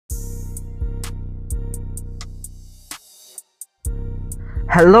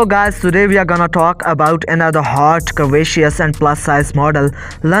Hello guys, today we are gonna talk about another hot, curvaceous and plus size model,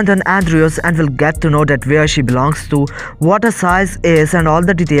 London Andrews, and we'll get to know that where she belongs to, what her size is and all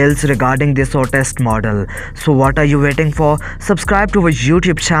the details regarding this hottest model. So what are you waiting for? Subscribe to our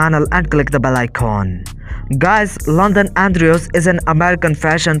YouTube channel and click the bell icon. Guys, London Andrews is an American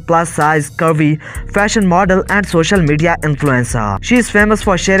fashion plus size curvy fashion model and social media influencer. She is famous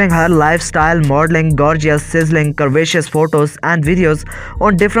for sharing her lifestyle, modeling, gorgeous, sizzling, curvaceous photos and videos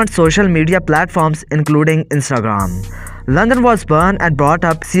on different social media platforms including Instagram. London was born and brought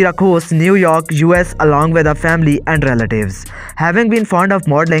up Syracuse, New York, US along with her family and relatives. Having been fond of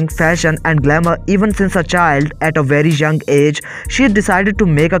modeling, fashion and glamour even since a child at a very young age, she decided to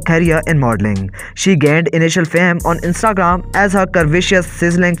make a career in modeling. She gained initial fame on Instagram as her curvaceous,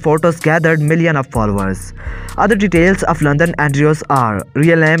 sizzling photos gathered millions of followers. Other details of London Andrews are: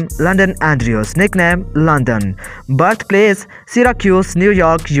 real name London Andrews, nickname London, birthplace Syracuse, New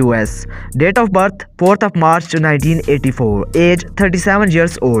York, US, date of birth 4th of March 1984, age 37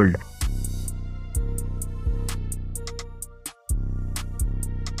 years old.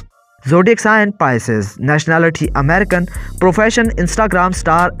 Zodiac sign Pisces, nationality American, profession Instagram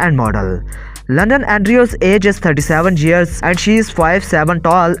star and model. London Andrews' age is 37 years and she is 5'7"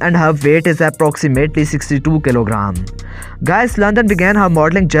 tall and her weight is approximately 62 kg. Guys, London began her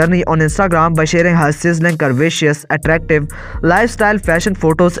modeling journey on Instagram by sharing her sizzling, curvaceous, attractive, lifestyle fashion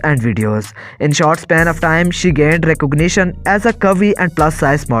photos and videos. In short span of time, she gained recognition as a curvy and plus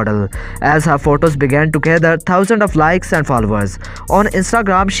size model, as her photos began to gather thousands of likes and followers. On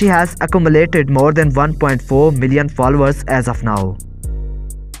Instagram, she has accumulated more than 1.4 million followers as of now.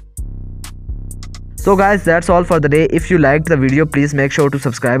 So guys, that's all for the day. If you liked the video, please make sure to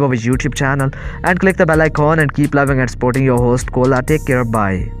subscribe our YouTube channel and click the bell icon and keep loving and supporting your host Kola. Take care,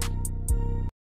 bye.